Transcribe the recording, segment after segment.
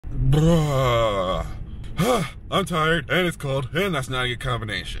Bruh. I'm tired, and it's cold, and that's not a good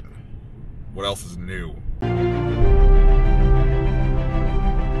combination. What else is new?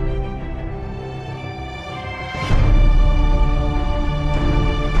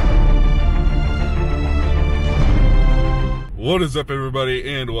 What is up, everybody,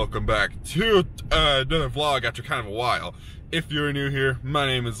 and welcome back to another vlog after kind of a while. If you're new here, my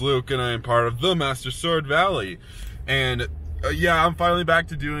name is Luke, and I am part of the Master Sword Valley. And yeah, I'm finally back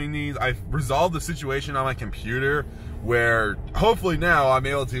to doing these. I've resolved the situation on my computer where hopefully now I'm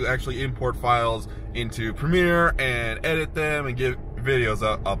able to actually import files into Premiere and edit them and get videos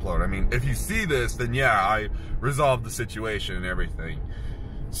upload. I mean, if you see this, then yeah, I resolved the situation and everything.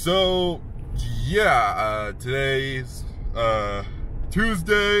 So yeah, today's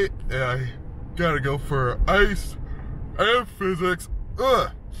Tuesday, and I gotta go for ice and physics. Ugh.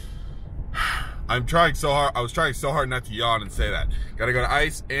 I was trying so hard not to yawn and say that. Gotta go to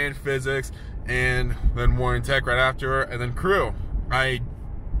ice and physics, and then Warren Tech right after, and then crew. I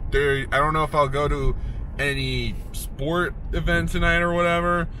don't know if I'll go to any sport event tonight or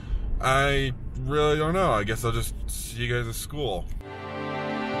whatever. I really don't know. I guess I'll just see you guys at school.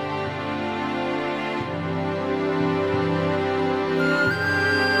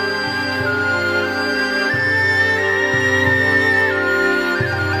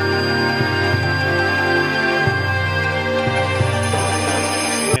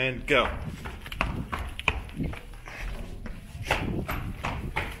 Go.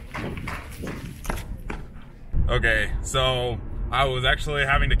 Okay, so I was actually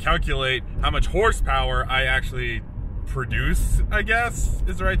having to calculate how much horsepower I actually produce, I guess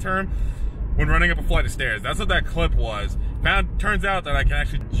is the right term, when running up a flight of stairs. That's what that clip was. Turns out that I can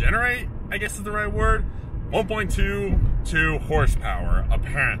actually generate, I guess is the right word, 1.22 horsepower,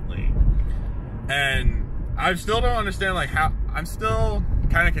 apparently. And I still don't understand, like, how, I'm still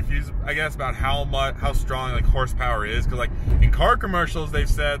kind of confused, I guess, about how strong like horsepower is, because like in car commercials they've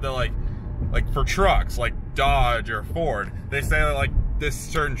said that like for trucks like Dodge or Ford, they say that like this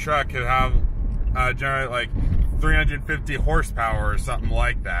certain truck could have generate like 350 horsepower or something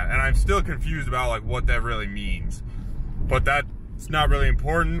like that, and I'm still confused about like what that really means. But that's not really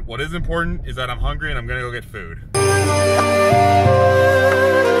important. What is important is that I'm hungry and I'm gonna go get food.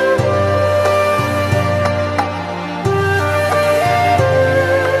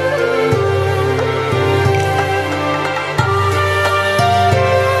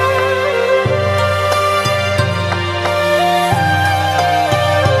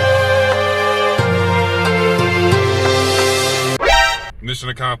 Mission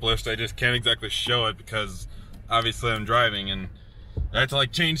accomplished. I just can't exactly show it because obviously I'm driving, and I have to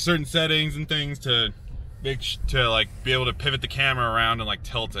like change certain settings and things to like be able to pivot the camera around and like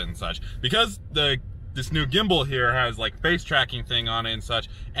tilt it and such, because this new gimbal here has like face tracking thing on it and such,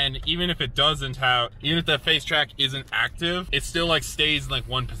 and even if the face track isn't active, it still like stays in like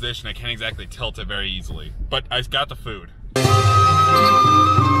one position. I can't exactly tilt it very easily, but I got the food.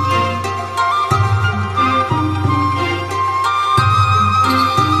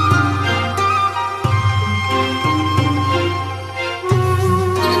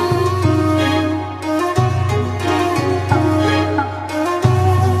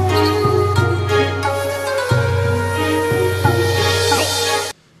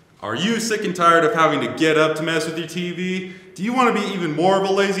 Are you sick and tired of having to get up to mess with your TV? Do you want to be even more of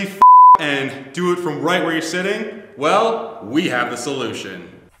a lazy f and do it from right where you're sitting? Well, we have the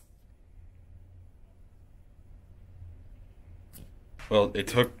solution. Well, it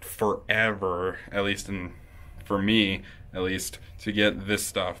took forever, at least for me, at least, to get this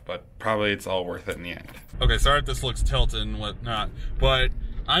stuff, but probably it's all worth it in the end. Okay, sorry if this looks tilted and whatnot, but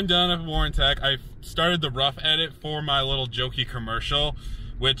I'm done at Warren Tech. I've started the rough edit for my little jokey commercial,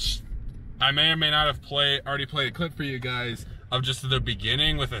 which I may or may not have already played a clip for you guys of just the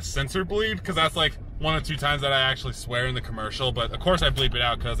beginning with a censor bleep, because that's like 1 or 2 times that I actually swear in the commercial, but of course I bleep it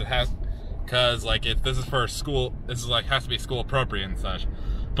out because this is for school, this is like has to be school appropriate and such.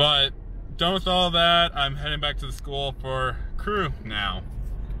 But done with all that, I'm heading back to the school for crew now.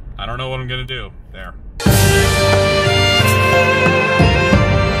 I don't know what I'm gonna do there.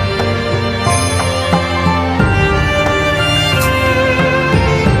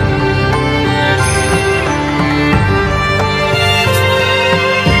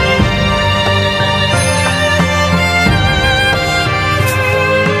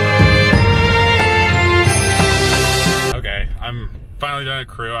 Finally done at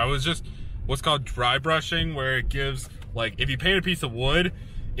crew. I was just what's called dry brushing, where it gives, like, if you paint a piece of wood,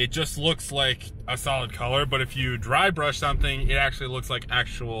 it just looks like a solid color, but if you dry brush something, it actually looks like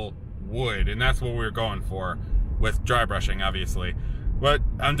actual wood, and that's what we were going for with dry brushing, obviously. But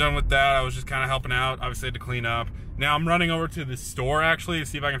I'm done with that. I was just kind of helping out. Obviously, I had to clean up. Now I'm running over to the store actually to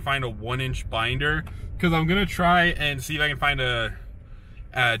see if I can find a 1-inch binder, because I'm gonna try and see if I can find a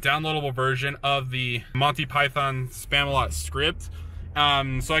downloadable version of the Monty Python Spamalot script,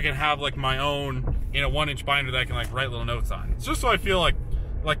 so I can have like my own in a 1-inch binder that I can like write little notes on. It's just so I feel like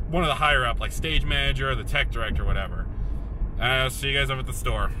one of the higher up, like stage manager or the tech director, whatever. I'll see you guys over at the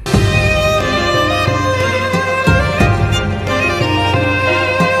store.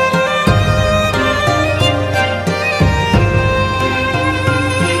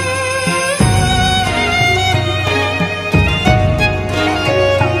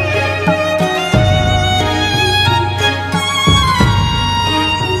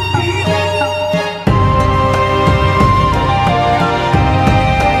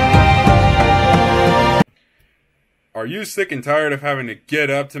 Are you sick and tired of having to get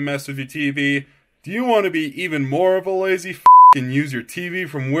up to mess with your TV? Do you want to be even more of a lazy f*** and use your TV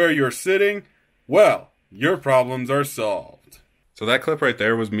from where you're sitting? Well, your problems are solved. So that clip right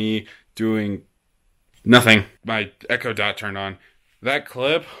there was me doing nothing. My Echo Dot turned on. That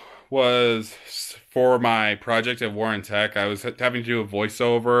clip was for my project at Warren Tech. I was having to do a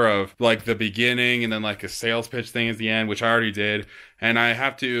voiceover of like the beginning and then like a sales pitch thing at the end, which I already did. And I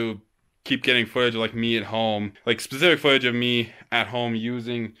have to keep getting footage of like me at home, like specific footage of me at home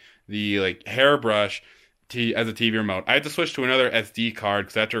using the like hairbrush as a TV remote. I had to switch to another SD card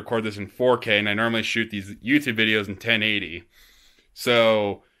because I have to record this in 4K, and I normally shoot these YouTube videos in 1080.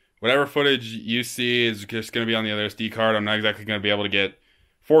 So whatever footage you see is just going to be on the other SD card. I'm not exactly going to be able to get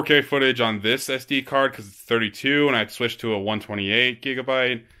 4K footage on this SD card because it's 32, and I had to switch to a 128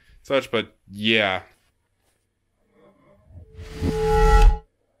 gigabyte such, but yeah.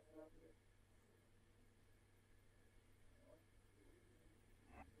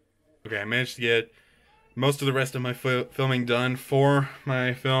 Okay, I managed to get most of the rest of my filming done for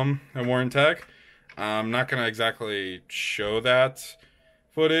my film at Warren Tech. I'm not going to exactly show that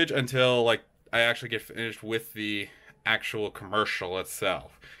footage until like I actually get finished with the actual commercial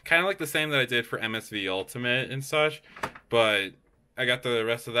itself. Kind of like the same that I did for MSV Ultimate and such, but I got the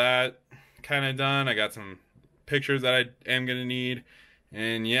rest of that kind of done. I got some pictures that I am going to need,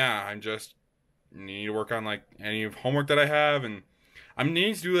 and yeah, I just need to work on like any homework that I have, and I'm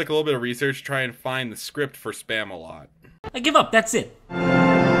needing to do like a little bit of research to try and find the script for Spamalot. I give up, that's it.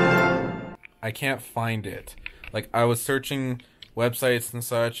 I can't find it. Like, I was searching websites and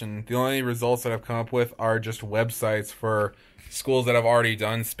such, and the only results that I've come up with are just websites for schools that have already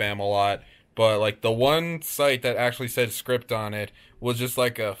done Spamalot. But like the one site that actually said script on it was just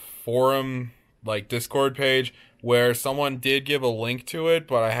like a forum, like Discord page where someone did give a link to it,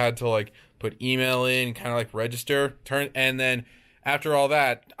 but I had to like put email in, kind of like register, and then after all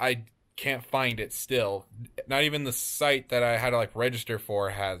that, I can't find it still. Not even the site that I had to like register for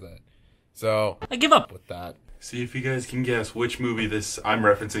has it. So I give up with that. See if you guys can guess which movie this I'm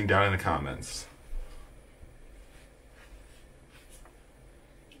referencing down in the comments.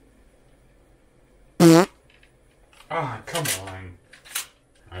 Ah, come on.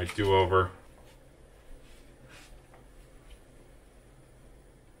 Alright, do over.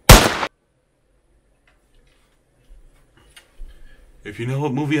 If you know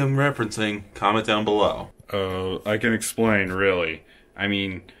what movie I'm referencing, comment down below. I can explain, really. I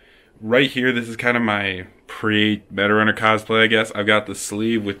mean, right here, this is kind of my pre-Metarunner cosplay, I guess. I've got the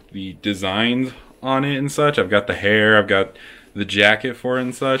sleeve with the designs on it and such. I've got the hair, I've got the jacket for it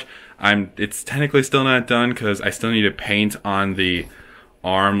and such. It's technically still not done because I still need to paint on the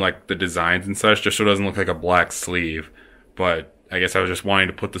arm, like the designs and such, just so it doesn't look like a black sleeve. But I guess I was just wanting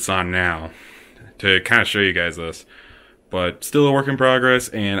to put this on now to kind of show you guys this. But still a work in progress,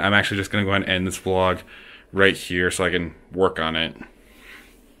 and I'm actually just going to go ahead and end this vlog right here so I can work on it.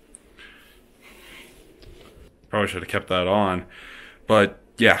 Probably should have kept that on. But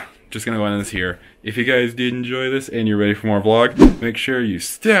yeah, just going to go ahead and end this here. If you guys did enjoy this and you're ready for more vlog, make sure you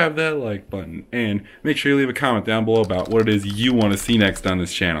stab that like button. And make sure you leave a comment down below about what it is you want to see next on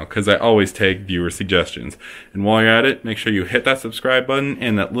this channel, because I always take viewer suggestions. And while you're at it, make sure you hit that subscribe button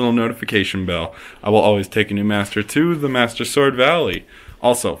and that little notification bell. I will always take a new master to the Master Sword Valley.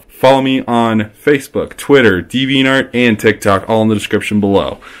 Also, follow me on Facebook, Twitter, DeviantArt, and TikTok, all in the description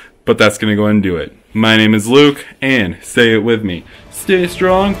below. But that's going to go ahead and do it. My name is Luke, and say it with me. Stay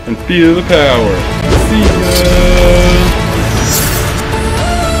strong and feel the power. See ya!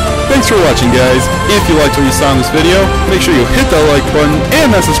 Thanks for watching, guys. If you liked what you saw in this video, make sure you hit that like button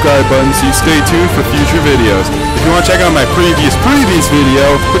and that subscribe button so you stay tuned for future videos. If you want to check out my previous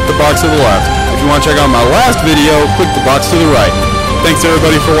video, click the box to the left. If you want to check out my last video, click the box to the right. Thanks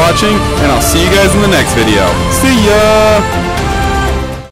everybody for watching, and I'll see you guys in the next video. See ya!